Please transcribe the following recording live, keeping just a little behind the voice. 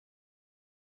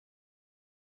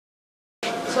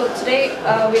So today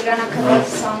we're gonna cover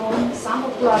some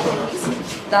popular techniques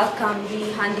that can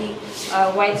be handy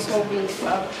while solving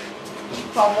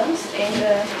problems.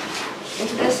 And in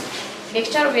today's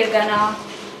lecture, we're gonna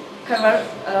cover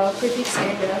prefix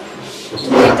and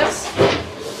letters.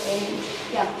 And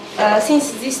yeah,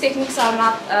 since these techniques are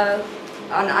not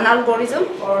an algorithm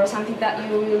or something that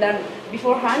you will learn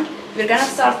beforehand, we're gonna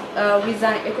start with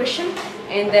an equation,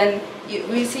 and then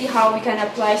we'll see how we can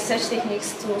apply such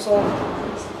techniques to solve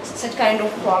such kind of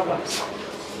problems.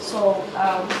 So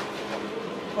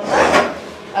for that,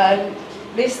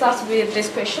 let's start with this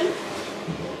question.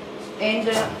 And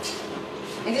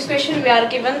in this question, we are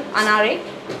given an array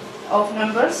of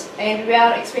numbers, and we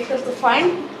are expected to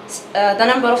find the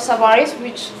number of subarrays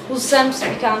whose sums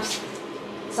becomes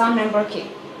some number k.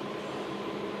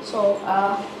 So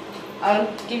I'll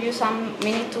give you some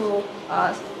minute to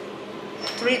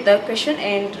read the question,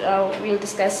 and we'll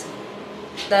discuss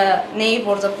the naive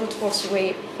or the brute force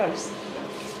way first.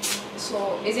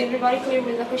 So is everybody clear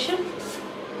with the question?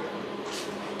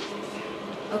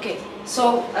 Okay,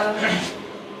 so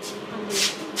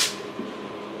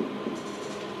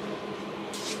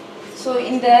so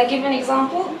in the given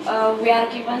example, we are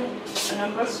given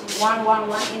numbers 1, 1,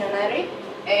 1 in an array,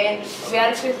 and we are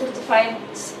expected to find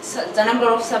the number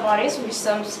of subarrays which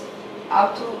sums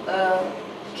up to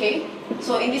k.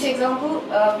 So in this example,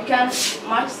 we can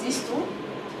match these two,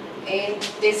 and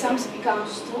the sums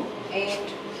becomes 2,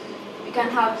 and we can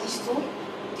have these two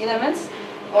elements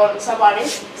or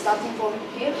subarrays starting from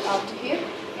here up to here,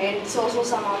 and it also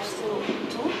sums up to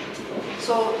 2.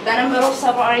 So the number of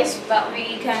subarrays that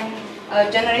we can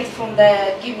generate from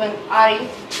the given array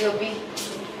will be,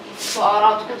 so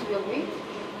our output will be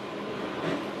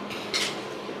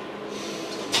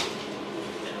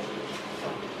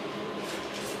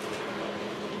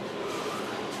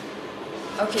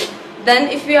okay. Then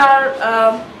if we are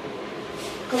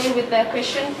clear with the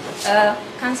question,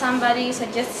 can somebody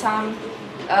suggest some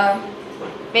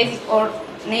basic or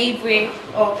naive way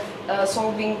of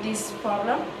solving this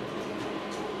problem?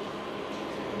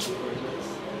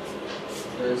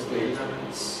 Does the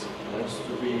elements has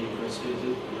to be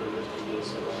constituted related to the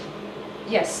subarray?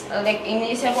 Yes, like in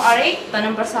a subarray, the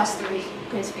numbers has to be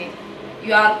constituted.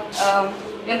 You're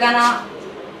gonna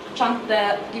chunk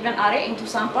the given array into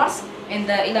some parts, and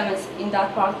the elements in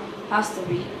that part has to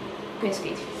be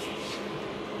constituted.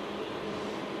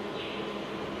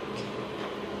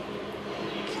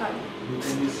 You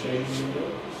can use range window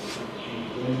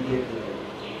and get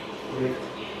correct.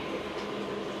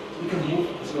 You can move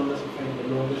as long as you find the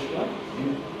longest one.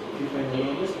 And if you find the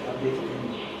longest, update it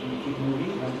and keep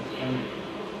moving until you find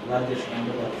largest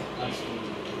number that adds to it.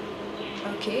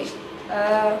 Okay.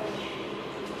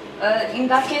 In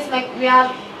that case, like we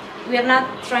are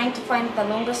not trying to find the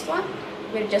longest one.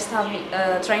 We're just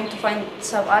trying to find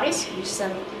subarrays which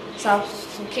sum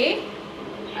to k,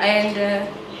 and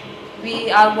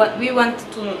we want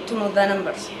to know the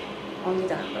numbers, only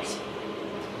the numbers.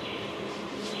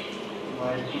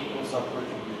 My people suffer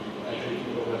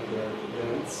iterating over the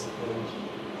elements and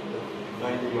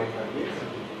finding my target,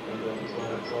 and then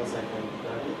once I find the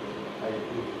target, I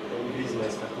increase my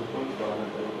starting point for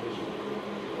another equation,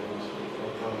 and I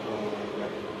count on my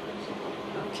target.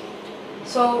 Okay.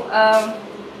 So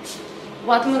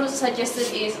what Muru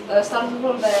suggested is starting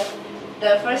from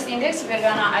the first index, we're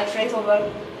gonna iterate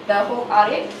over the whole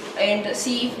array and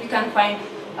see if we can find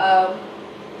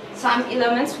some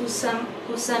elements whose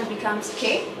sum becomes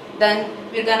k. Then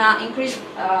we're gonna increase,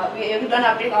 we're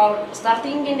gonna update our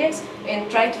starting index and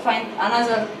try to find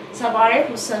another subarray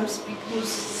whose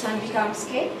sum becomes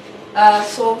k.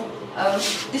 So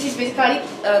this is basically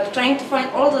trying to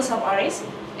find all the subarrays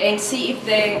and see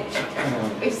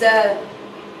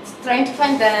trying to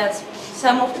find the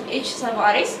sum of each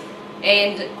subarrays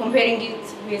and comparing it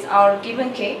with our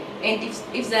given k, and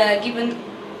if the given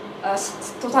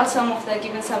total sum of the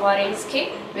given subarray is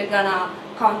k, we're gonna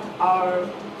count our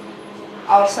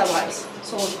subarrays.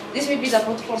 So this will be the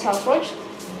brute force approach.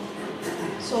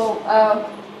 So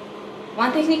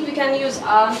one technique we can use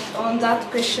on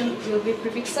that question will be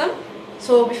prefix sum.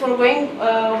 So before going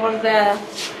over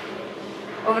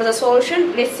the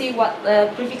solution, let's see what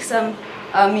prefix sum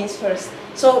means first.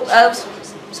 So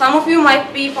some of you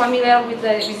might be familiar with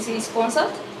this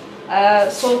concept.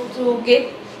 So to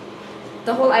get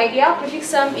the whole idea, prefix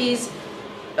sum is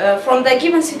from the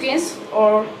given sequence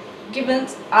or given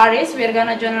arrays, we are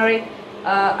gonna generate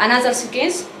another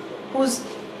sequence whose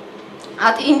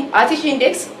at each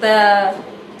index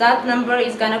that number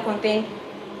is gonna contain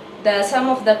the sum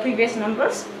of the previous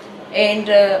numbers, and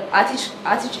at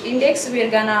each index we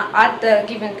are gonna add the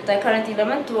current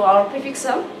element to our prefix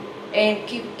sum, and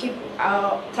keep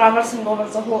traversing over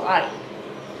the whole array.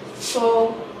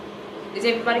 So is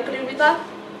everybody clear with that?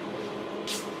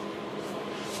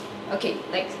 Okay,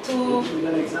 like to Give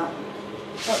an example.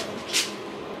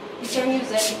 you can use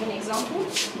that in an example.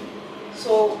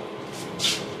 So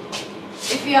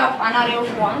if you have an array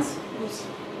of ones,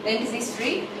 then this is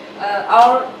 3.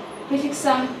 Our prefix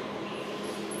sum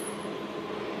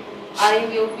array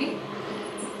will be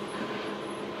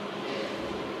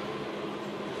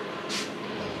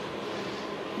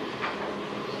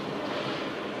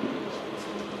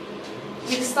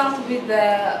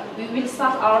we will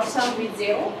start our sum with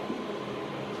 0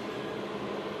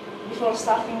 before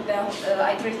starting the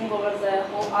iterating over the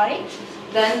whole array.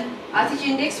 Then at each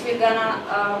index we're gonna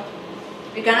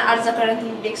add the current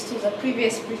index to the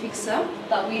previous prefix sum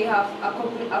that we have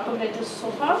accumulated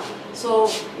so far. So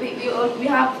we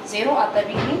have 0 at the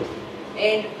beginning,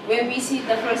 and when we see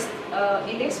the first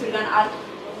index, we're gonna add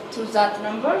to that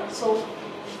number. So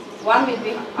 1 will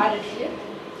be added here,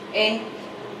 and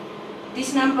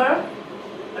this number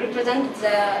represents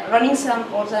the running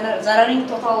sum or the running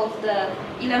total of the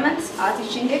elements at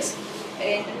each index,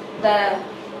 and the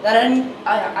running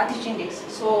at each index.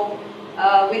 So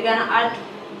we're gonna add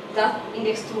that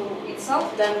index to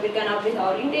itself, then we're gonna update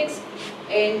our index,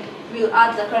 and we'll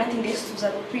add the current index to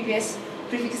the previous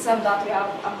prefix sum that we have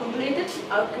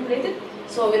accumulated.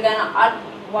 So we're gonna add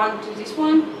 1 to this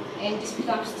one, and this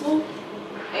becomes 2,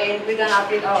 and we're gonna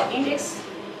update our index,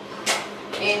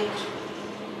 and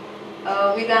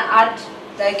we're gonna add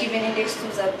the given index to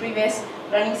the previous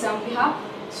running sum we have.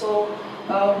 So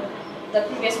the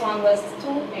previous one was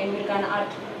 2, and we're gonna add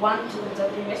 1 to the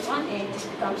previous one, and this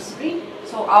becomes 3.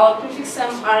 So our prefix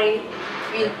sum array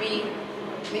will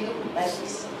look like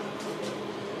this.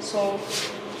 So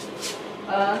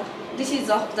this is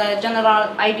the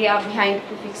general idea behind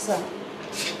prefix sum.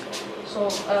 So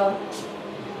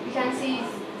we can see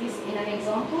this in an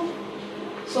example.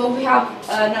 So we have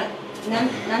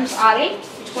nums array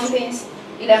which contains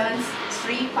elements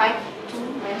 3, 5, 2,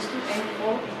 minus 2, and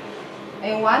 4,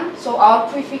 and 1. So our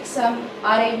prefix sum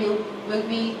array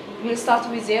will start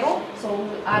with 0. So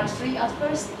we'll add 3 at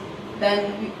first.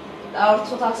 Then our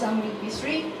total sum will be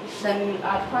 3. Then we'll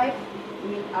add 5.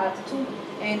 We'll add 2,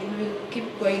 and we will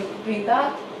keep going doing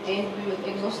that. And we will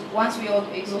exhaust. Once we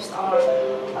exhaust our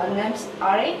nums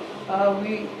array,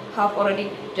 we have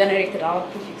already generated our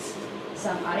prefix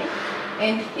sum array.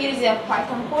 And here is a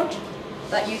Python code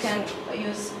that you can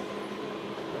use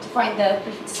to find the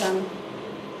prefix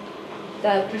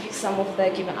sum of the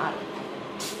given array.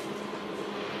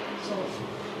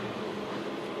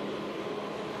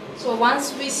 So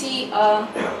once we see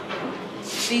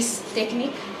this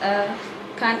technique,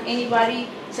 can anybody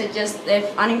suggest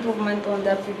an improvement on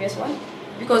the previous one?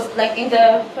 Because like in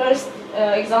the first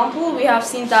example, we have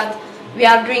seen that we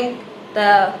are doing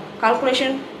the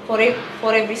calculation for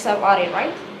every sub-array,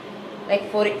 right?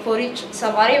 Like for each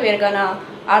sub-array, we are gonna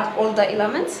add all the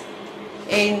elements,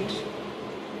 and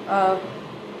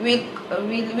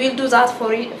we'll do that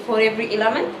for every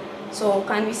element. So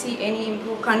can we see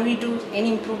can we do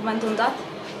any improvement on that?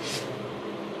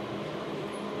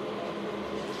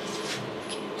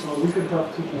 We could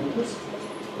have 2 pointers,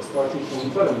 a starting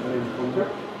pointer and an end pointer.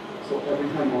 So every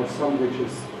time our sum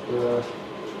reaches the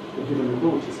given number,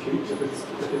 which is k, if it's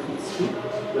k,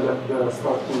 the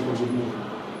start pointer will move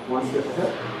 1 step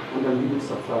ahead, and then we will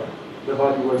subtract the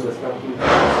value where the start pointer is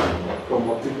from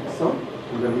our prefix sum,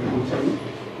 and then we continue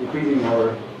increasing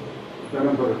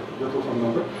the total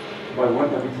number by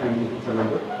 1 every time we hit a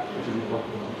number, which is equal to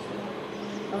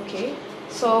 1. Okay,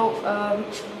 so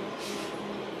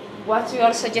what we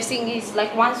are suggesting is,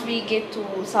 like, once we get to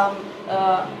some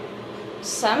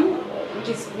sum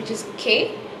which is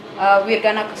k, we're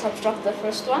gonna subtract the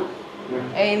first one,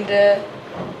 and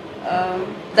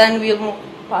then we'll move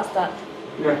past that.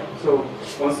 Yeah, so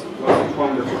once we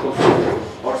find the total sum,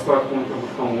 our start pointer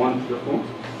will come 1 to the point,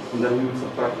 and then we will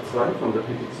subtract its value from the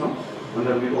prefix sum, and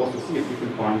then we'll also see if we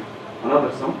can find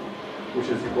another sum which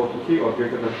is equal to k or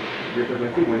greater than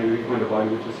k. When we find a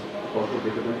value which is equal to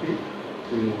greater than k,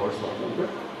 we move our start pointer,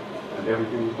 and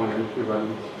everything we find an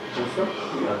equivalent constant,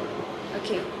 we add it.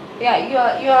 Okay. Yeah,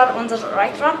 you are on the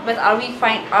right track, but are we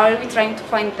trying to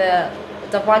find the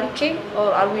value k,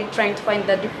 or are we trying to find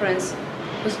the difference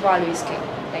whose value is k,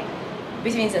 like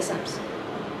between the sums?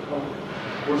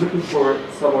 We're looking for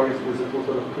sub-arrays with a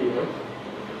total of k, right?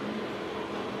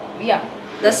 Yeah,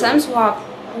 the sums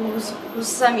whose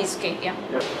sum is k. Yeah.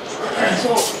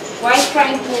 So while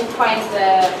trying to find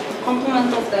the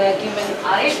complement of the given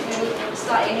array, we will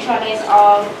initialize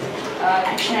our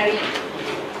dictionary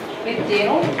with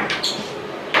 0.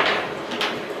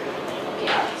 Okay,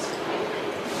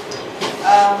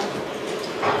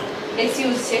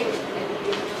 set,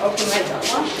 optimize that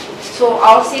one. So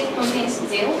our set contains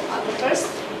 0 at the first.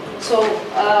 So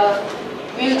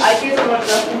we'll iterate over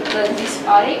this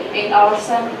array, and our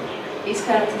sum is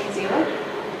currently 0.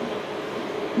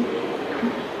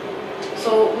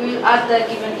 So we will add the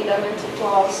given element to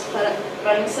our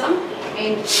running sum,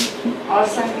 and our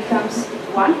sum becomes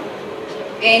 1.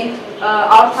 And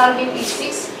our target is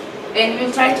 6. And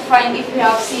we'll try to find if we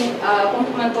have seen a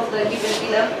complement of the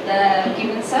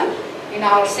given sum in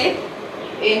our set.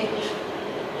 And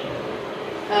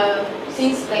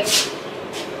since like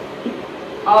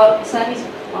our sum is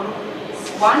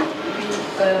 1,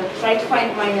 we'll try to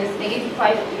find minus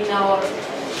 -5 in our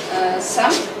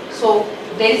sum. So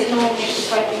there is no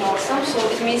 -5 in our sum. So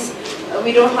it means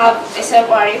we don't have a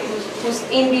sub-array whose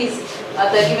int is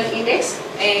the given index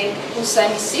and whose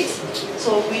sum is 6. So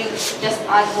we'll just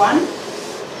add 1.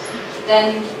 Then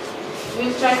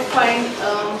we'll try to find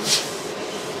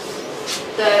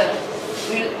the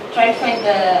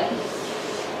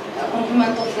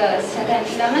complement of the second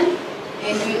element,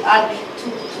 and we'll add to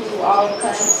our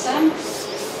current sum.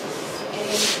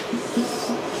 And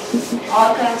our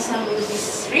current sum will be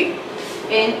 3.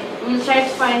 And we'll try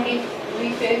to find if we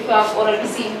have already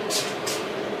seen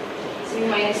 3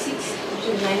 minus 6, which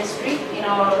is -3 in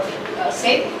our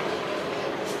set,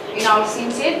 in our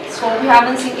scene set. So we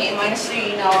haven't seen a -3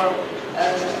 in our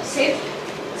set.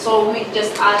 So we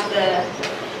just add the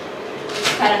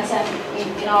current sum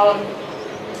in our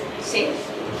set,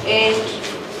 and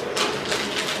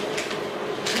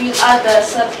we'll add the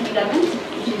sub element,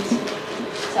 which is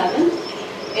 7,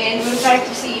 and we'll try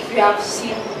to see if we have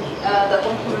seen the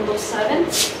complement of 7,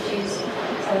 which is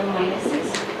 7 minus 6,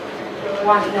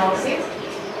 1 in our set.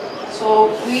 So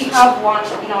we have 1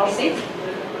 in our set.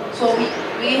 So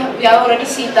we have already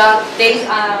seen that there is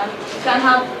you can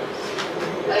have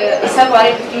a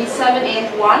sub-array between 7 and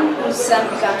 1 whose sum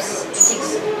becomes 6.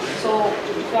 So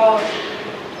for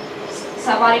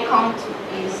sub-array count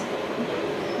is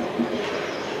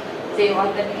 0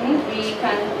 at the beginning, we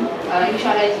can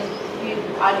initialize it, we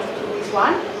add it to this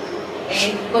one.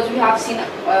 And because we have seen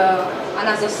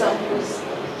another sum whose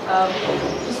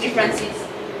difference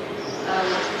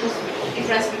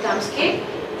becomes k,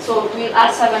 so we'll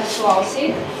add 7 to our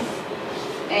set.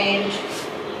 And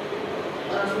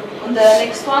on the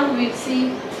next one,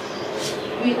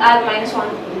 we'll add -1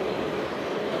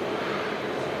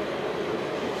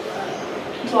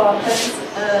 to our current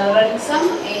running sum,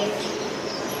 and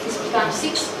this becomes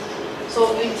 6. So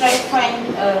we'll try to find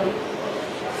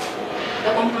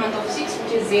the complement of 6,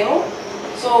 which is 0.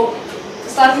 So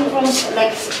starting from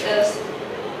like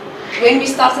when we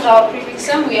started our prefix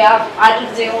sum, we have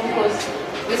added 0 because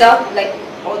without like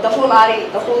the whole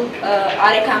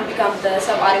array can become the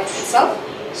sub-array itself.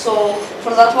 So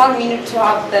for that one, we need to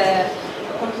have the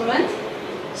complement.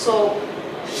 So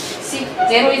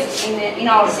 0 is in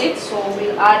our set, so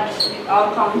we'll add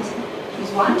our count is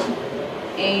 1,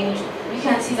 and we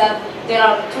can see that there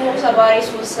are 2 sub-arrays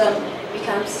whose sum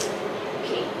becomes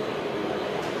k.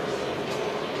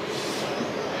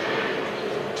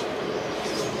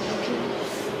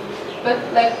 But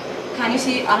like, can you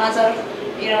see another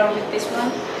error with this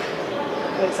one,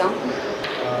 for example?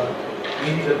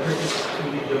 Maybe the prefix can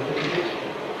be duplicated.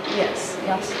 Yes.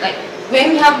 Like when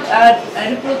we have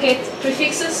duplicate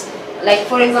prefixes, like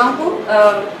for example,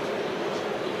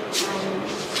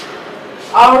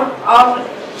 our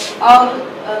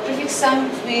prefix sum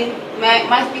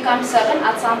might become 7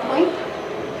 at some point,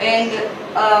 and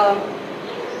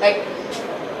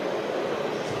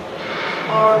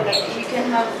we can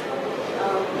have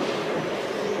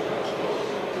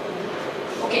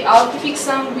our prefix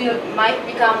sum might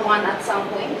become 1 at some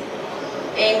point,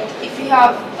 and if we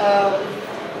have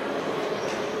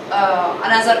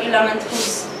another element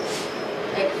who's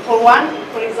like for 1,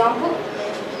 for example,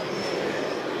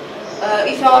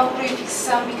 if our prefix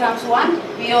sum becomes 1,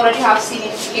 we already have seen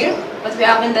it here, but we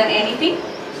haven't done anything.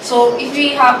 So if we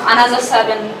have another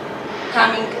 7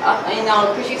 coming up in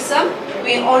our prefix sum,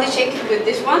 we only check it with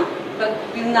this one, but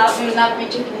we will not be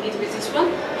checking it with this one.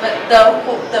 But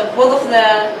both of the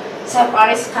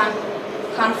sub-arrays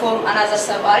can form another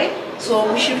sub-array. So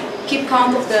we should keep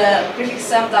count of the prefix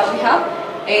sum that we have,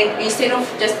 and instead of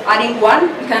just adding 1,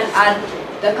 we can add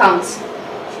the counts.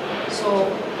 So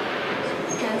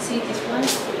you can see this one.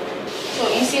 So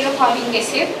instead of having a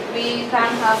set, we can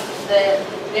have the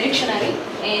dictionary,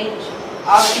 and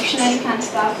our dictionary can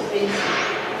start with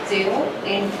 0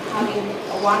 and having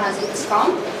 1 as its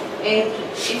count. And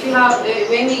if you have,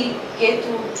 when we get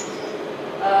to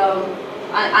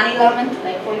an element,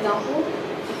 like for example,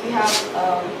 if we have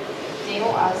 0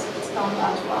 as its count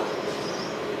as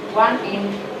 1 and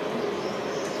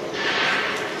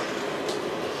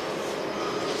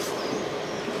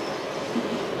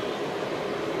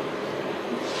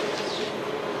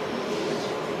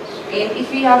And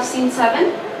if we have seen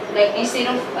 7, like instead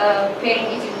of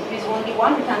pairing it with only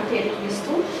 1, we can pair it with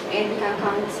 2, and we can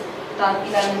count that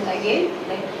element again.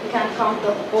 Like we can count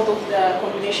the both of the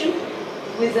combination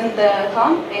within the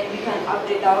count, and we can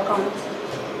update our count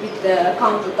with the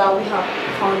count that we have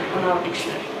found on our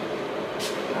dictionary.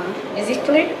 Is it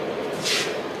clear?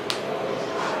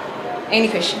 Any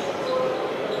question?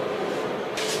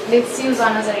 Let's use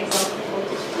another example for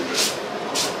this one.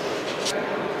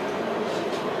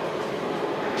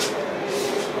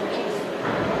 Okay.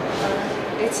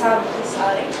 Let's have this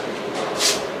array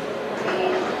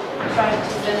and try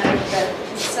to generate the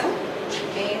pizza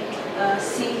and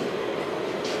see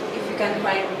if we can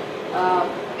find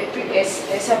a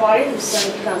subarray whose sum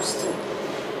becomes 2.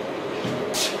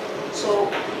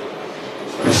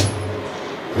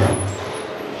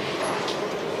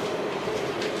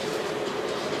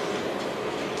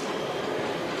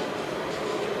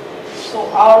 So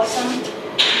our sum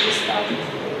will start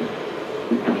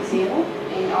with 0,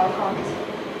 and our count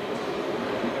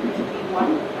will be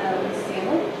 1 with 0,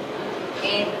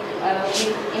 and we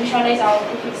initialize our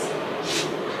prefix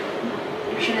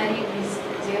dictionary with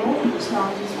 0, whose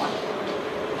count is 1.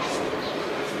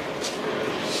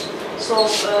 So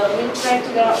we'll try to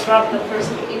grab the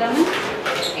first element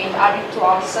and add it to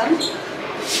our sum.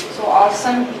 So our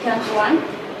sum becomes 1,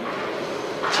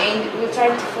 and we'll try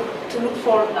to look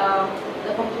for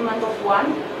the complement of 1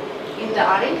 in the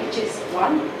array, which is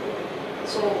 1.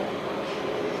 So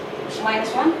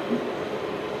minus 1.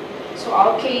 So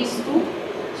our k is 2.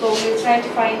 So we'll try to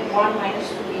find 1 minus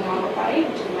 2 in our array,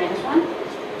 which is minus 1,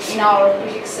 in our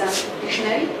prefix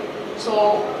dictionary.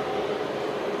 So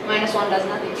minus 1 does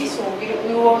not exist, so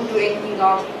we won't do anything to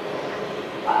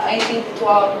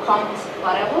our count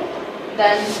variable.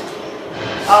 Then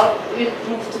we'll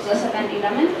move to the second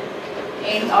element,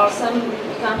 and our sum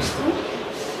becomes 2.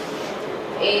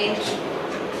 And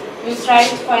we'll try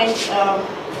to find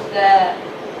the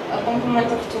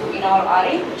complement of 2 in our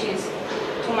array, which is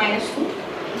 2 minus 2,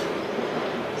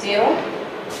 0.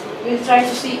 We'll try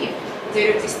to see if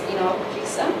 0 exists in our prefix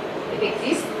sum. If it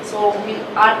exists, so we'll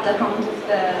add the count of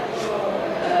the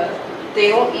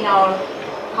 0 in our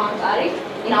count array,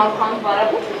 in our count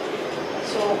variable.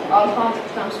 So our count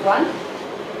becomes 1.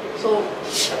 So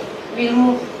we'll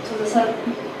move to the third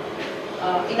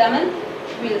element.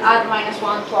 We'll add minus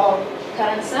 1 to our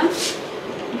current sum,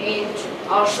 and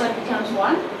our sum becomes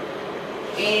 1.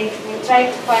 And we'll try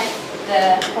to find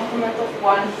the complement of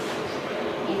 1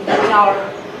 in our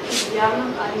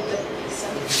diagram and in the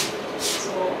sum.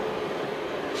 So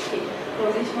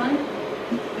for this one,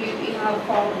 we have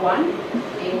found 1,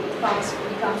 and it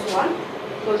becomes 1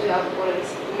 because we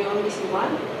only see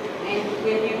 1. And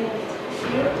when we move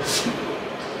here,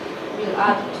 we'll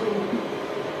add 2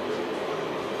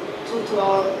 to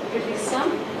our prefix sum.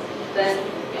 Then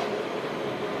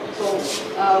so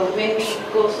when we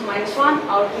go to minus 1,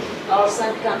 our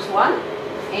sum becomes 1,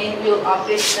 and we'll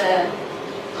update the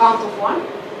count of 1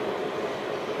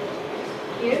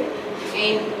 here.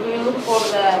 And we will look for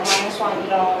the minus 1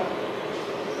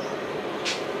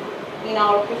 in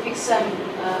our prefix sum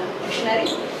dictionary.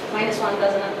 Minus 1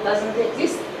 doesn't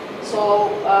exist, so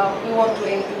we won't do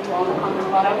anything to our common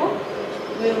variable.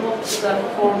 We'll move to the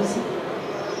fourth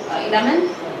element,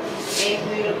 and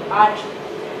we'll add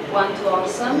 1 to our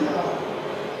sum,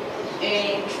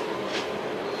 and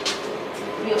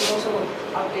we'll also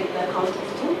update the count of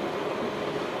 2.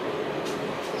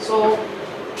 So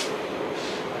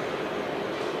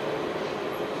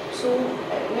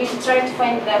we try to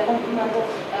find the complement of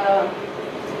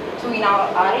 2 in our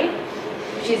array,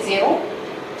 which is 0.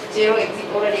 0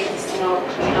 already exists in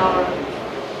our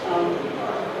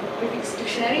prefix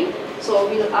dictionary. So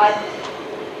we'll add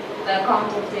the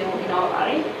count of 0 in our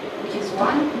array, which is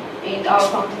 1, and our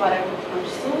count variable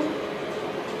becomes 2.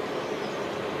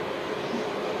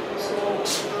 So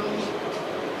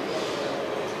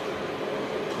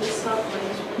let's start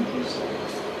minus 1 here. So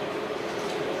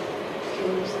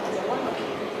use the other one. Okay.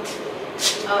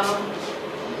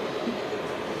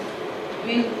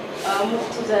 We'll move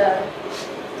to the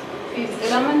fifth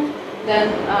element. Then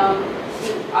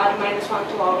we'll add minus 1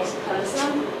 to our current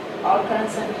sum. Our current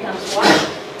sum becomes 1,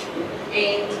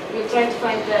 and we'll try to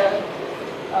find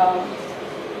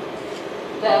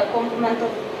the complement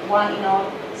of 1 in our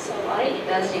subarray. It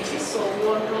doesn't exist, so we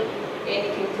won't do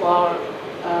anything to our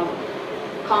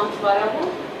count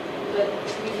variable, but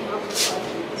we have to start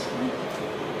with this one.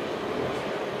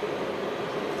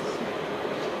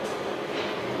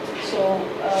 So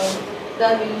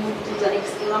then we move to the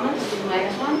next element, which is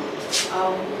minus 1.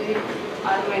 We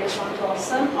add minus 1 to our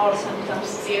sum becomes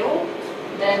 0.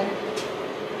 Then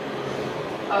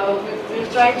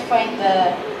we'll try to find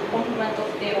the complement of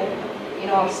 0 in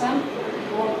our sum.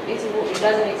 It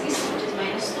doesn't exist, which is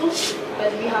 -2, but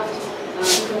we have to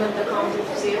implement the count of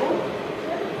 0,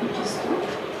 which is 2.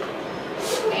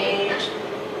 And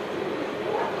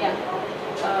yeah,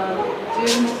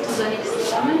 we'll move to the next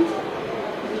element,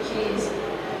 which is,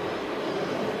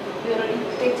 we already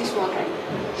take this one, right?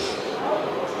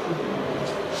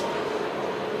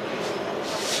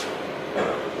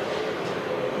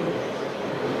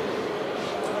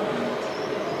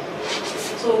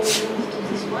 So we move to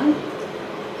this one.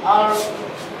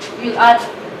 We'll add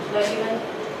the given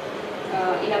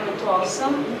element to our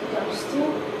sum, becomes 2,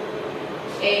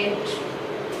 and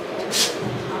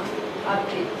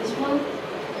update this one.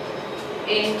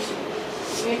 And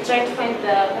we try to find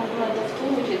the complement of 2,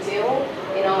 which is 0,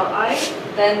 in our array.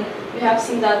 Then we have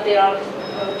seen that there are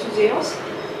 2 zeros.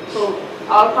 So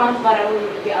our count variable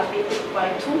will be updated by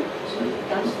 2, so it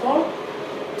becomes 4.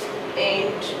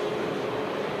 And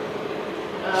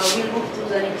we'll move to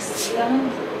the next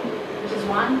element, which is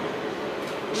 1.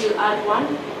 We'll add 1,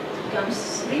 becomes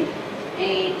 3,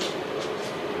 and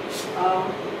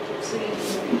 3.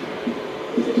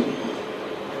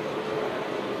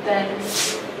 Then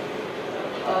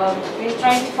we're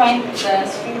trying to find the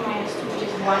string -2, which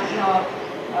is 1 in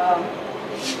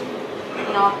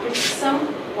our prefix sum.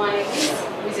 1 exists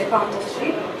with a count of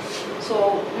 3, so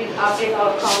we'll update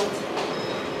our count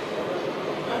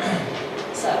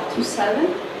to 7.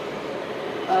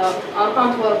 Our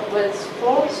count was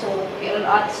 4, so we'll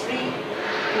add 3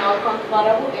 in our count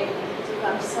variable and it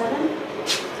becomes 7.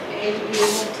 And we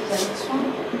will move to the next one,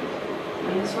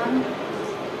 -1.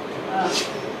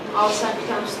 Our sum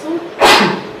becomes 2,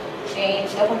 and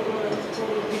the complement of 2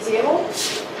 will be 0.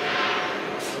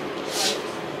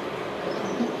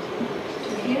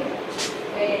 To here,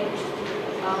 and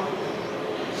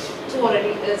 2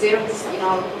 already 0 is in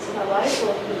our sub-array, so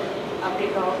we'll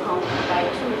update our count by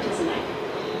 2, which is 9.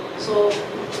 So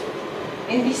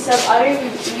in this sub-array,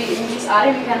 in this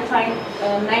array we can find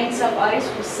 9 sub-arrays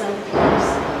with sum becomes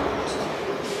 2.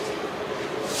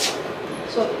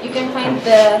 So you can find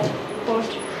the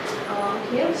code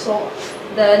here. So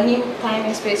the new time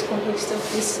and space complexity of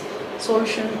this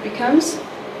solution becomes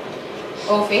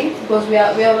of n, because we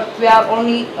are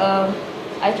only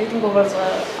iterating over the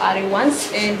array once,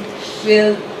 and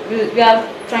we are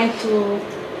trying to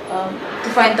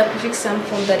find the prefix sum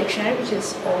from the dictionary, which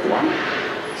is of 1.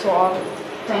 So our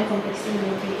time complexity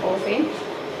will be of n.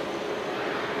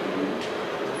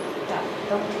 That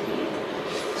will be it.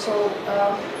 So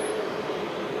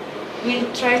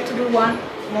we'll try to do one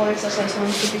more exercise on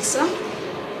prefix sum.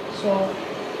 So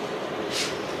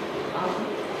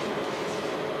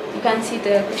you can see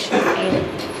the question and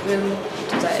we'll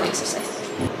do the exercise.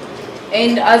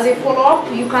 And as a follow-up,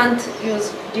 you can't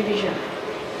use division.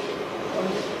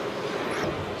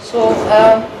 So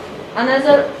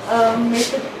another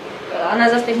method,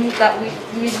 another technique that we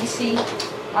will see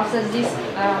after this,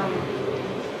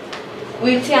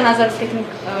 we'll see another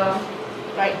technique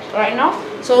right now.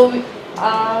 So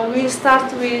we'll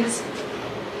start with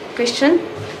question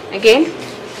again.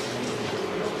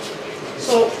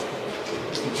 So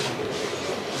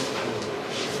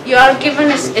you are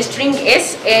given a string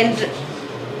S, and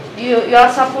you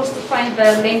are supposed to find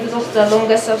the length of the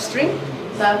longest substring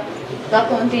that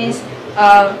contains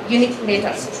unique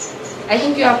letters. I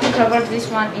think you have to cover this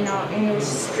one in your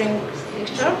string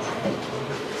lecture,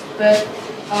 but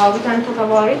we can talk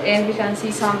about it and we can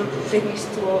see some techniques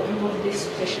to improve this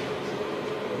question.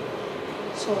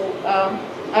 So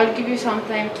I'll give you some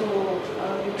time to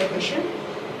read the question,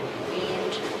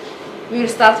 and we'll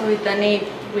start with the naive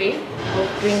way of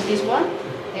doing this one,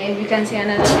 and we can see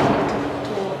another technique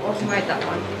to optimize that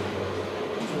one.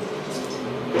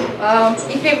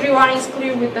 If everyone is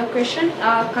clear with the question,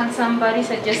 can somebody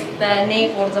suggest the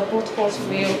naive or the brute force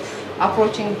way of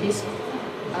approaching this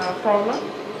problem?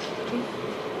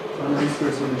 This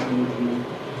first solution would be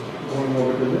going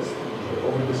over the list,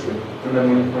 over the string, and then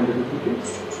when you find the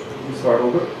duplicates, you start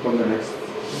over from the next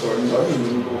starting line and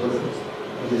then you go over the list.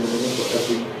 Again and again for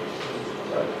every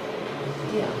line.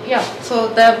 Yeah. So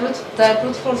the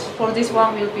brute force for this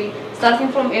one will be starting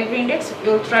from every index.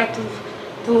 You'll try to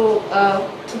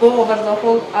go over the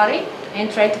whole array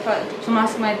and try to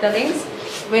maximize the length.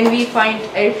 When we find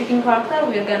a repeating character,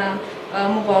 we're gonna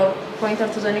move our pointer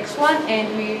to the next one, and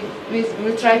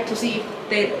we'll try to see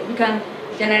if we can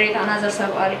generate another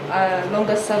sub-array,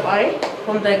 longest sub-array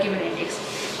from the given index.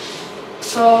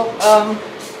 So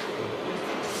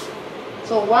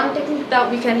one technique that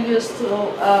we can use to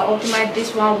optimize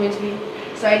this one will be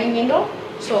sliding window.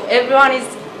 So everyone is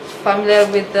familiar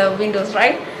with the windows,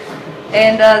 right?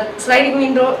 And sliding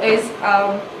window is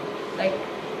like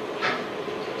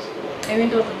a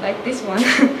window like this one.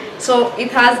 So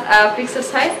it has a fixed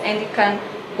size and it can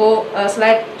go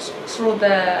slide through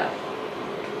the,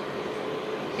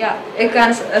 yeah, it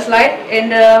can slide,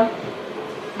 and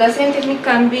the same technique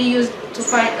can be used to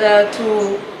find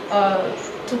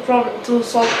to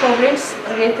solve problems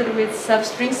related with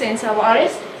substrings and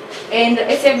subarrays. And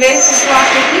it's a very popular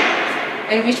technique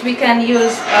in which we can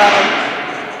use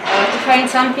to find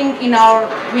something in our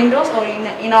windows or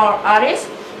in our arrays,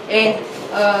 and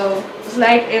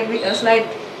slide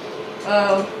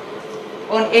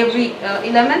on every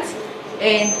element.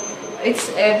 And it's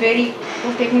a very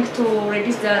good technique to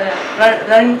reduce the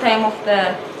running time of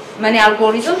the many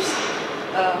algorithms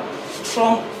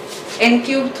from n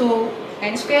cube to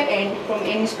n square, and from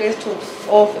n square to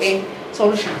of n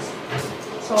solutions.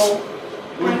 So,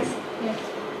 thanks. Yeah.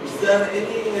 Is there any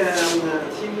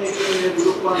team making a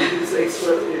group one who is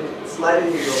expert in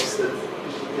sliding windows that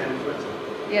people can refer to?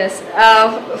 Yes.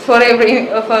 For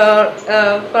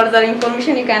further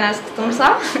information, you can ask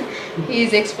Tumsa. He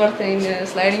is expert in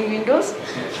sliding windows.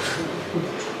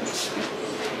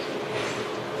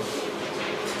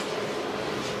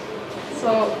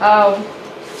 So,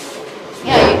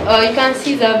 yeah, you can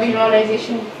see the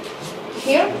visualization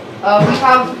here. We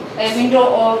have a window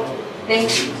of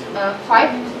length 5,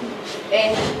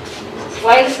 and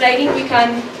while sliding we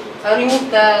can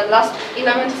remove the last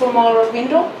element from our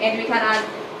window, and we can add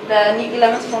the new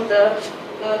elements from the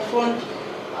front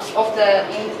of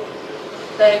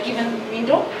the given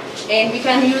window, and we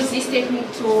can use this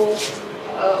technique to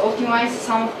optimize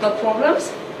some of the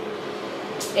problems.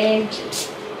 And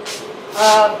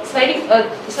sliding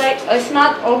it's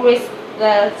not always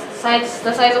the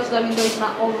size of the window is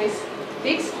not always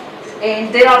fixed,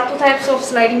 and there are two types of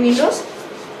sliding windows.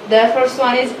 The first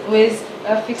one is with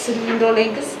a fixed window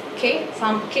length k,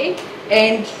 sum k,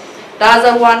 and the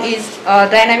other one is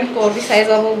dynamic or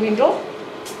resizable window.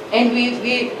 And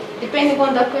we depending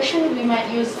on the question, we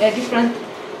might use a different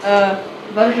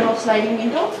version of sliding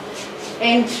window.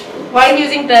 And while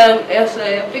using the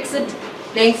fixed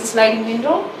length sliding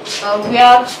window, we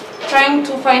are trying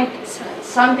to find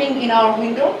something in our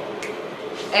window,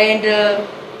 and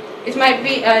it might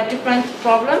be different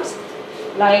problems,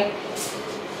 like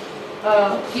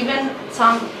given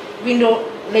some window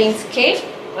length k,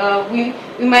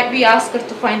 we might be asked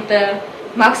to find the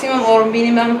maximum or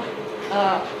minimum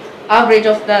average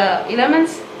of the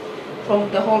elements from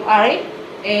the whole array,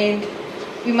 and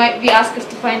we might be asked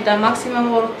to find the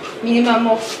maximum or minimum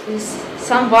of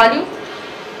some value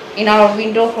in our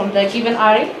window from the given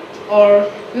array, or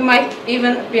we might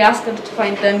even be asked to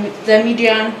find the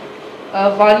median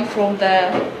value from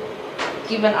the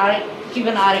given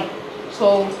array.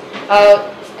 So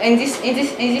in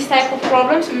this type of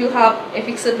problems, we will have a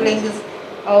fixed length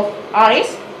of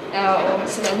arrays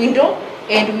or window,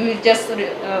 and we will just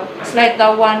slide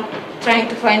that one, trying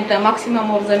to find the maximum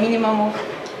or the minimum of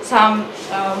some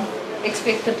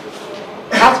expected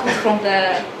output from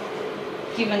the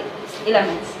given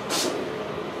elements.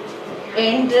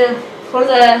 And for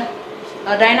the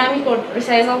dynamic or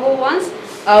resizable ones,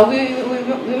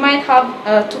 we might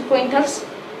have 2 pointers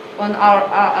on our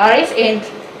arrays, and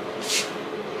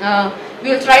we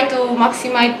will try to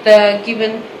maximize the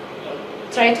given,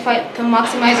 to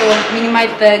maximize or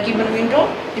minimize the given window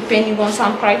depending on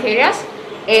some criteria,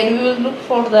 and we will look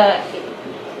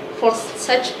for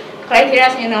such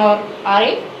criteria in our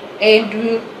array, and we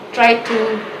will try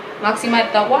to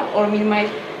maximize that one or minimize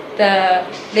the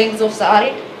length of the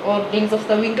array or length of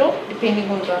the window depending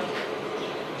on that.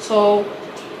 So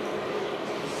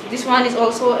this one is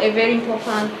also a very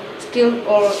important skill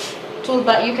or tool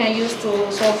that you can use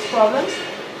to solve problems.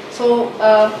 So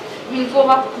we'll go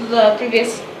back to the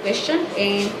previous question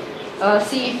and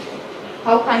see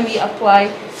how can we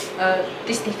apply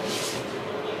this technique.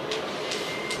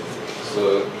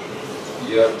 So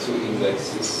you have 2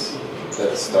 indexes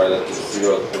that start at the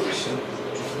 0th position,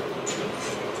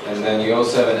 and then you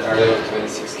also have an array of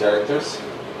 26 characters,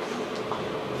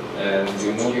 and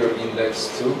you move your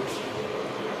index 2,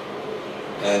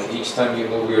 and each time you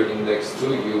move your index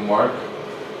 2, you mark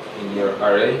in your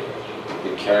array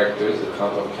the characters, the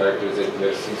count of characters that you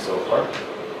have seen so far,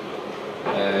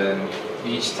 and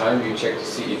each time you check to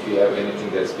see if you have anything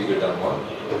that's bigger than 1.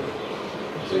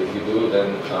 So if you do,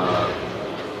 then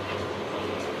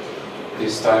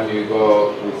this time you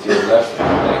go with your left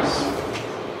index,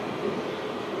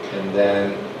 and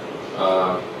then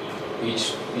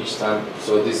each time,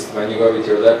 so this, when you go with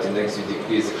your left index, you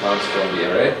decrease the counts from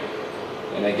the array,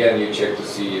 and again you check to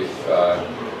see if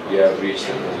you have reached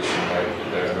the position where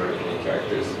there are any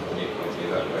characters, and you continue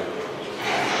that way.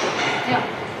 Yeah,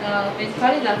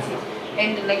 basically that's it.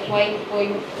 And like while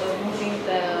moving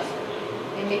the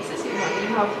indexes, you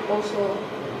have also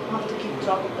have to keep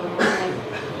track of the movement.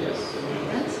 Yes.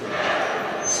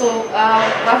 So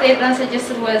what Abraham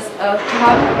suggested was to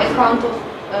have a count of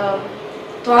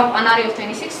to have an array of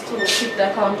 26 to keep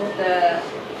the count of the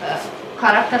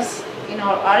characters in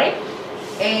our array,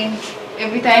 and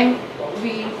every time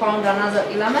we found another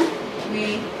element,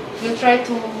 we will try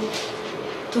to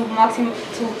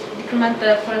decrement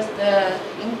the first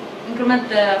increment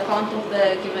the count of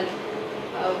the given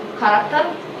character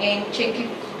and check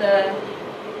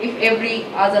if every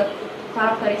other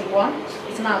character is 1.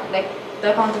 It's not like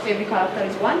the count of every character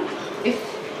is 1.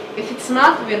 If it's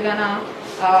not, we're gonna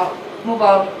move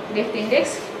our left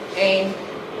index and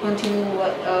continue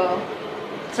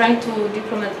trying to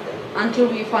decrement until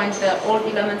we find all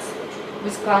elements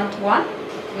with count 1.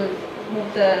 We'll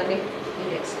move the left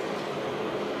index.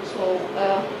 So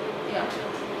yeah,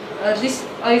 this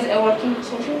is a working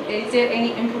solution. Is there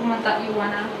any improvement that you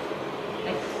wanna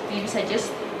maybe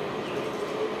suggest?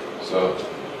 So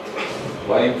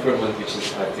one improvement which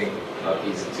is I think not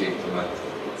easy to implement,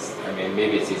 I mean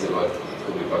maybe it's easy but it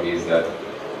could be buggy, is that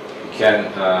you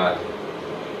can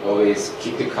always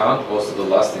keep the count, also the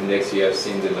last index you have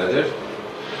seen the ladder.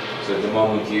 So the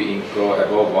moment you go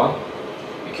above 1,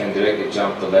 you can directly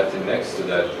jump the left index to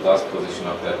that last position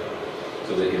of that,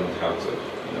 so that you don't have to,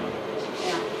 you know.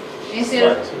 Yeah.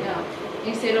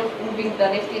 Instead of moving the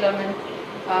left element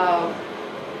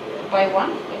by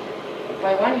one,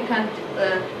 you can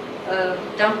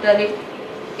jump the left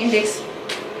index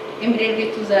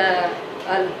immediately to the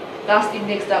last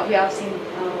index that we have seen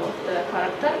of the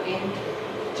character and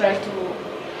try to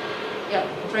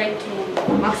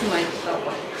maximize that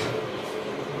one.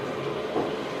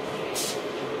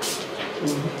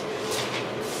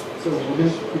 So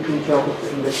wouldn't keeping track of the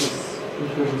indexes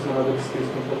introduce another space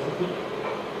complexity?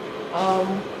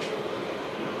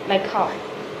 Like how?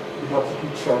 You have to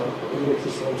keep track of the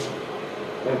indexes of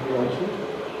every item.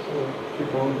 So if you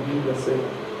found B, let's say,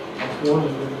 as 1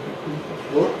 and then as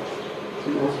 4, so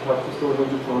you also have to store when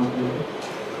you found B.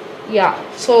 Yeah,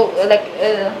 so like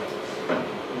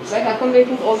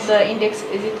accommodating all the index,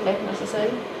 is it like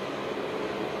necessary?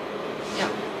 Yeah,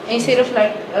 instead of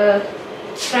like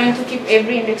trying to keep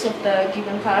every index of the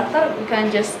given character, we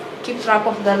can just keep track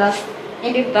of the last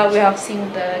index that we have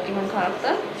seen the given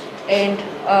character, and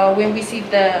when we see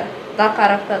that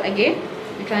character again,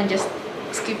 we can just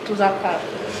skip to that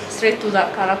straight to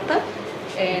that character,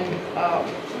 and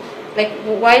like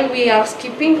while we are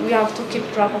skipping, we have to keep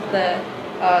track of the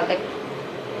like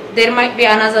there might be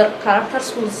another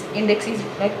characters whose index is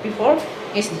like before.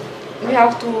 We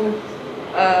have to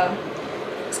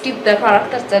skip the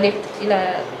characters, the left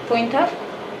pointer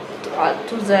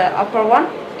to the upper one,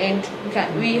 and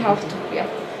we have to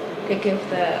take care of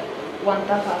the one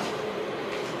that are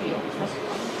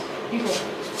before.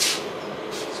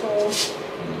 So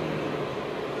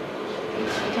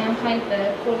if you can find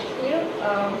the code here,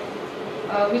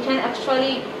 we can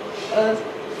actually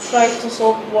try to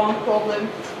solve one problem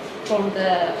for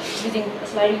the using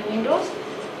sliding windows.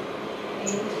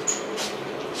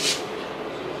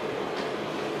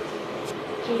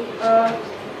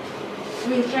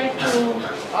 We'll try to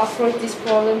approach this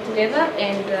problem together,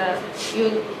 and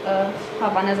you'll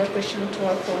have another question to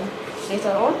work on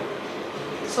later on.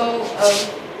 So,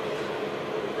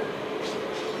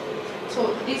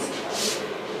 this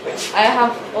I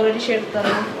have already shared the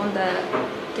link on the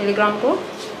Telegram group,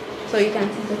 so you can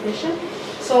see the question.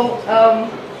 So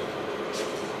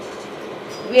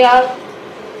we have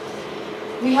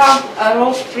a row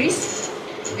of trees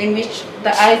in which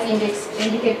the i's index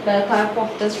indicate the type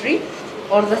of the tree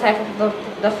or the type of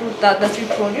the fruit that the tree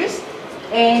produces.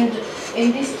 And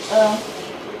in this,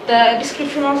 the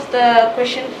description of the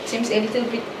question seems a little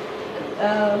bit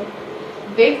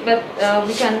vague, but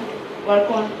we can work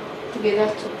on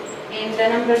together too. And the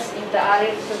numbers in the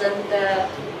array represent the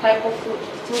type of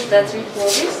fruit that tree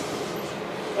produces.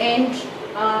 And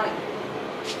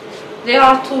there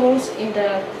are two rules in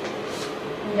the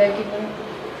given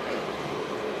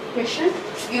question.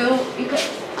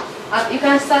 You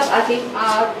can start at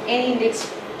any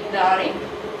index in the array,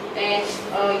 and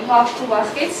you have two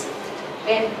baskets,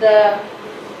 and the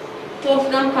two of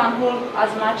them can hold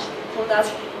as much food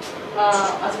as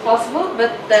possible,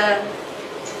 but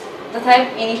the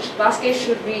type in each basket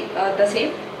should be the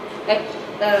same. Like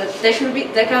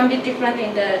they can be different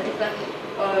in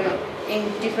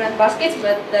different baskets,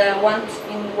 but the ones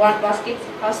in one basket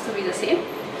has to be the same.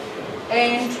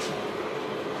 And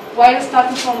while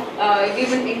starting from a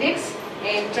given index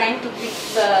and trying to pick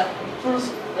the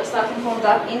fruits starting from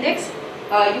that index,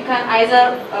 you can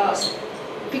either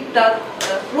pick that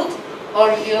fruit,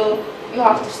 or you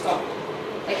have to stop.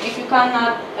 Like if you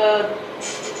cannot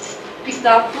pick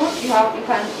that fruit, you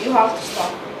have to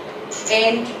stop.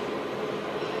 And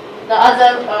the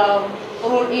other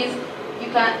rule is you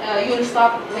will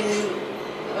stop when you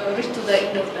reach to the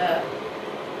end of the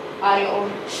area, or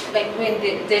like when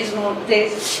there is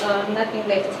nothing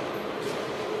left.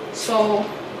 So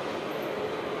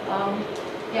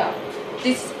yeah,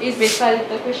 this is basically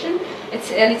the question.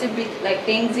 It's a little bit like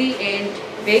lengthy and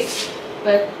vague,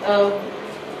 but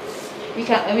we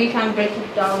can break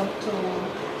it down to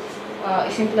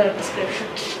a simpler description.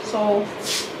 So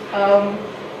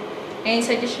any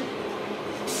suggestion?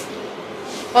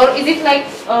 Or is it like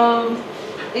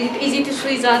is it easy to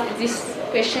see that this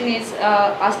question is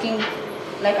asking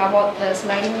like about the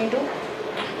sliding window?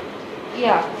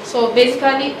 Yeah. So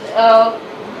basically,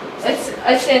 it's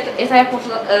a type of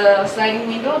sliding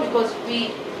window, because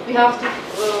we have to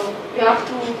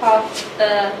have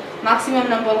the maximum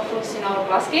number of fruits in our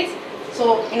basket.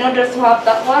 So in order to have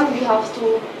that one, we have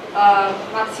to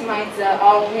maximize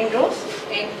our windows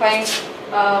and find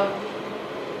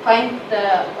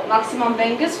the maximum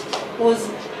length whose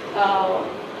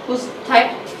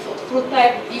fruit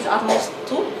type is at most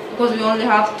 2, because we only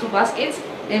have 2 baskets,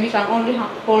 then we can only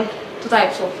hold 2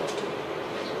 types of fruit.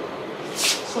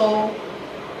 So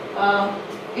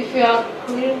if we are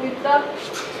clear with that,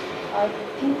 I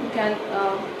think we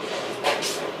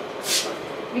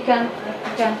can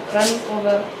run it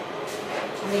over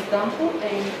an example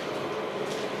and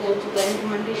go to the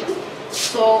implementation.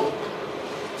 So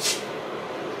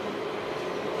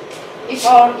if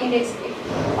our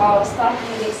start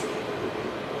index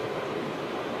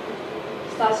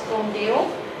starts from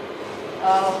 0,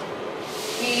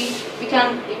 we can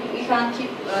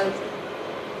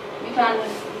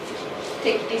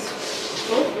take this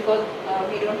fruit because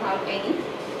we don't have any.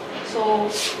 So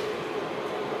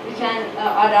we can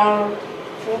add our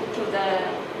fruit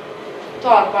to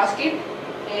our basket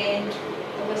and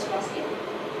the waste basket,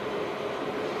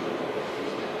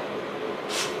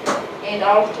 and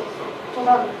our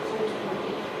total fruit will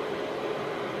be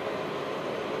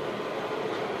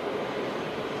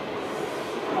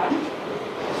 1.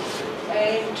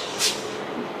 And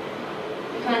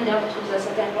we can jump to the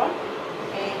second one,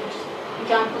 and we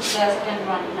can put the second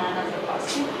one in another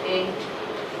basket and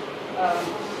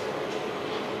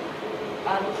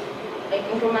like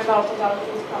increment our total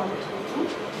fruit count to 2.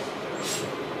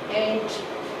 And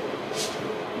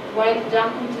while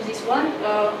jumping to this one,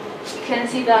 you can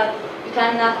see that we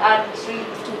cannot add 3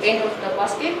 to any of the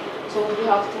basket, so we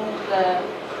have to move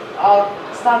our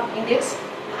start index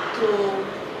to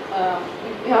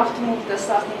we have to move the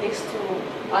start index to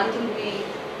until we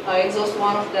exhaust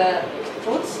one of the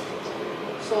fruits.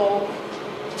 So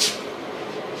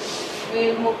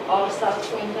we'll move our start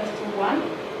pointer to 1,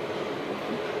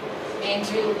 and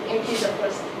we'll empty the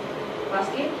first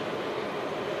basket,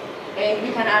 and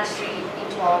we can add 3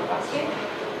 into our basket,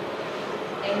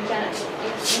 and we can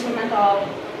increment our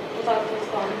total fruit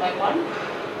count by 1.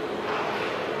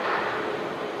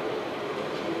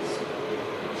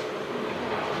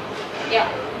 Yeah,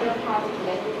 we don't have to do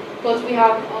that because we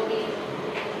have only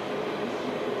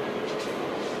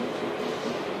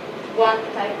one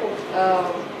type of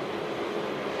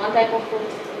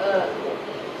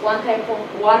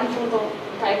fruit of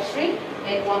type 3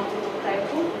 and one fruit of type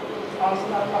 2. Our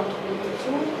total count will be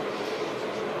 2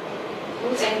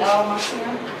 fruits, and our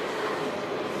maximum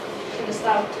should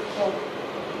start from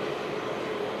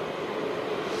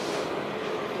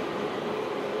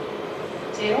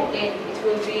 0, and it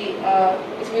will be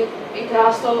it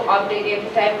has to update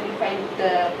every time we find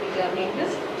the bigger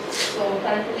ranges. So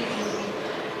currently it will be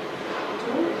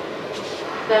 2.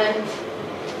 Then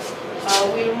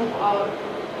we'll move our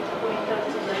pointer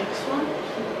to the next one,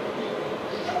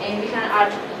 and we can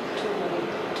add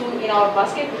 2 in our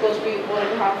basket because we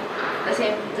already have the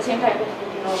same type of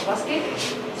food in our basket.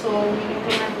 So we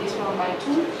increment this one by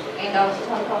 2, and our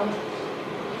total count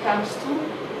becomes 2.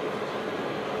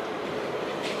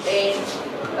 And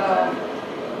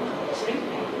 3,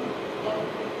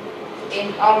 and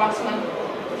our maximum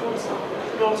fruits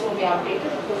should also be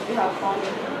updated because we have found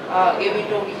a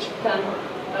window which can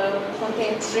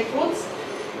contain 3 fruits,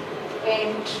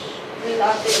 and we'll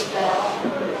update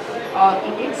our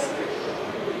index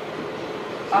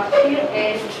up here,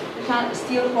 and we can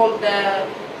still hold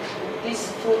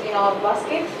this fruit in our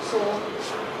basket, so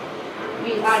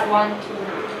we'll add 1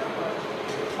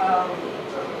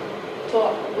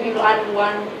 we will add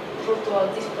 1 fruit to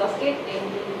this basket, and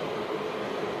we'll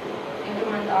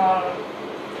increment our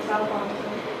total count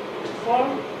to 4,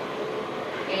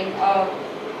 and our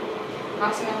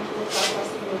maximum total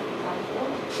possible output.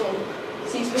 So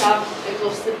since we have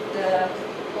exhausted the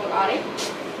whole array,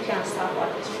 we can stop at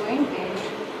this point and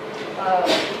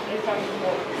return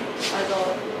the other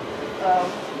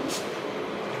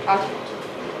output.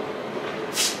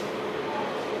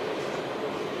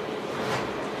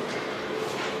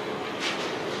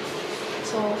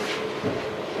 So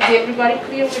is everybody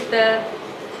clear with the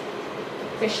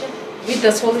question, with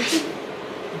the solution?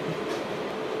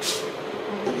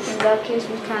 In that case,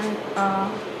 we can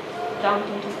jump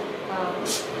into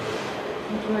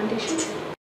implementation.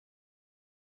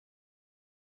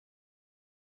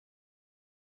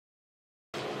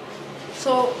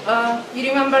 So you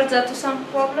remember the two-sum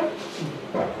problem?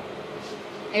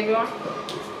 Everyone?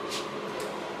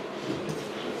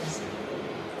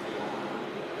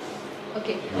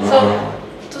 Okay. So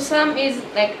two-sum is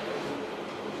like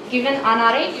given an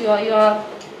array, you're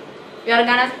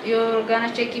gonna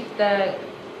check if the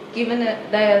given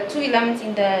the two elements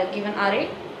in the given array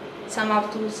sum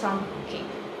up to some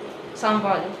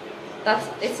value.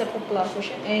 It's a popular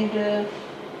question. And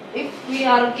if we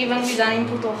are given with an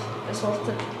input of a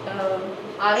sorted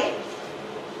array,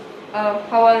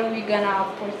 how are we gonna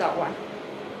approach that one?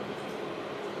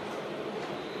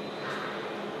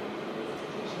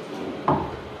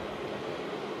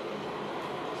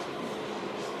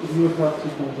 You would have two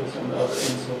pointers on the other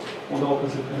ends on the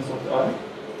opposite ends of the array.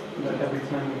 And then every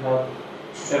time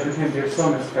their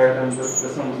sum is higher than the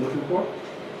sum is looking for,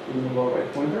 you move our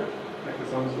right pointer, like the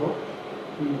sum is low.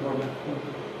 You move our left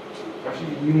pointer.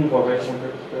 Actually, you move our right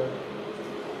pointer to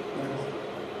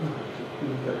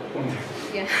the pointer.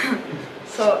 Yeah.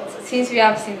 So since we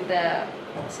have seen the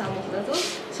sum of the two,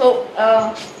 so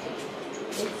let's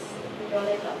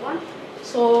evaluate that one.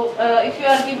 So if you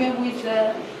are given with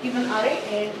the given array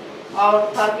and our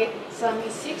target sum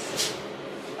is 6,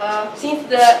 since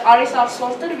the arrays are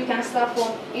sorted, we can start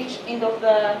from each end of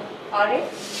the array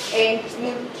and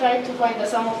we'll try to find the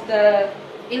sum of the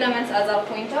elements as our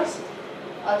pointers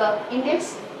at the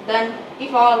index. Then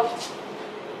if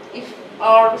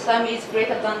our sum is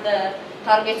greater than the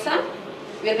target sum,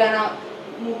 we're gonna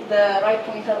move the right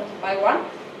pointer by 1,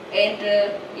 and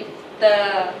if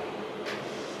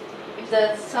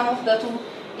the sum of the two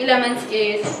elements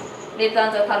is less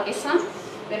than the target sum,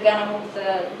 we're gonna move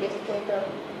the left pointer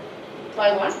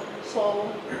by 1. So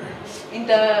in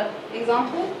the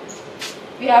example,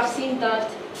 we have seen that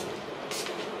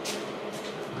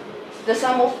the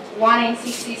sum of 1 and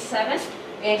 6 is 7,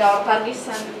 and our target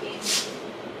sum is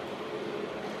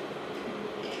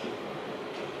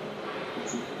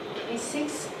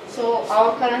 6. So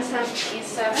our current sum is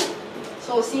 7.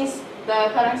 So since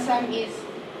the current sum is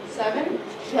 7,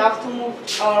 we have to move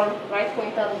our right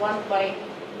pointer 1 by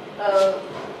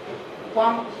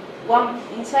 1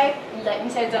 inside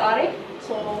the array.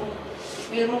 So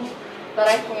we'll move the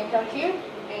right pointer here,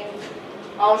 and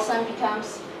our sum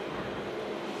becomes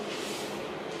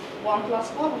 1 plus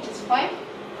 4, which is 5.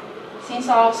 Since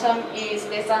our sum is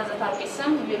less than the target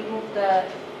sum, we will move the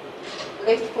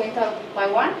left pointer by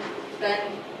 1.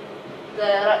 Then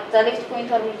the left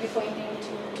pointer will be pointing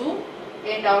to 2,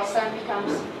 and our sum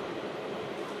becomes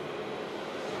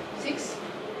 6.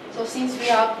 So since we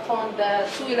have found the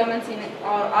two elements in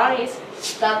our arrays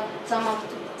that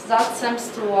sums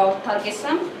to our target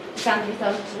sum, we can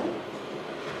return 2.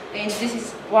 And this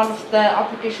is one of the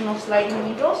application of sliding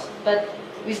windows, but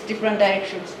with different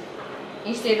directions.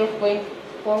 Instead of going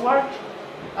forward,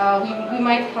 we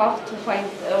might have to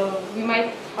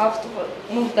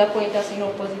move the pointers in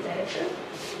opposite direction.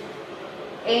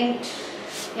 And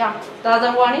yeah, the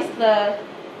other one is the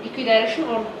equidirection,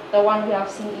 or the one we have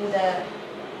seen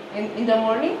in the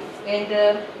morning. And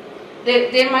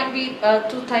there might be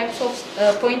two types of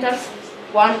pointers,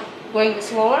 one going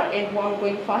slower and one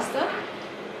going faster.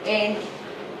 And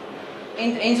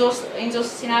in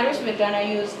those scenarios, we're gonna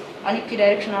use an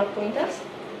equidirectional pointers.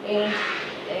 And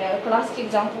a classic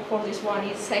example for this one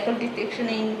is cycle detection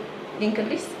in linked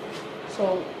list.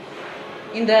 So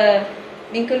in the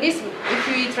linked list, if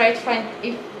we try to find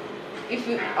if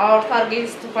our target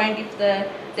is to find if there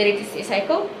is a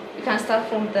cycle, we can start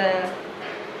from the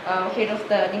head of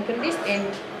the linked list,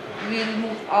 and we'll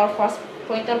move our fast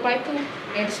pointer by 2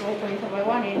 and slow pointer by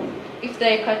 1. And if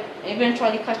they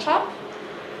eventually catch up,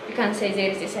 we can say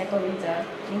there is a cycle in the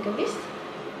linked list.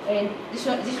 And this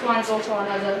one is also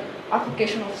another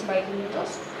application of sliding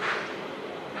windows.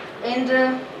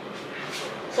 And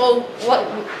so what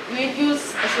we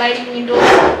use a sliding window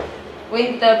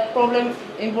when the problem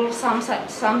involves some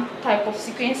type of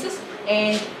sequences,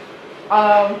 and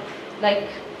like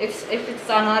if it's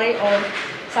an array or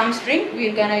some string,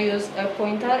 we're gonna use a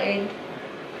pointer, and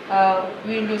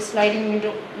we'll use sliding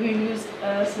window. We'll use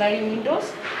sliding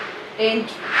windows, and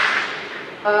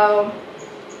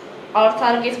our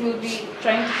target will be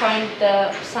trying to find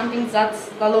something that's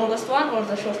the longest one or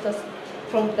the shortest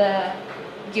from the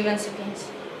given sequence,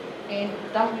 and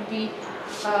that will be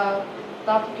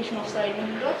the application of sliding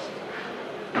windows.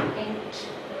 And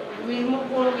we'll move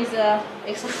forward with the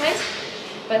exercise.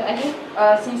 But I think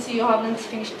since you haven't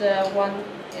finished the one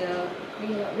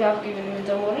we have given you in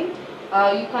the morning,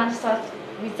 you can start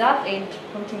with that and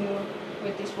continue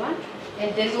with this one.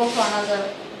 And there's also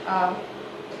another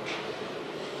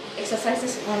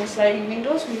exercises on sliding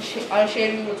windows. I'll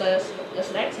share you the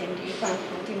slides and you can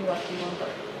continue working on that.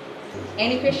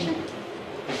 Any question?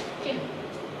 Okay.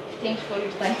 Thanks for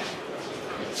your time.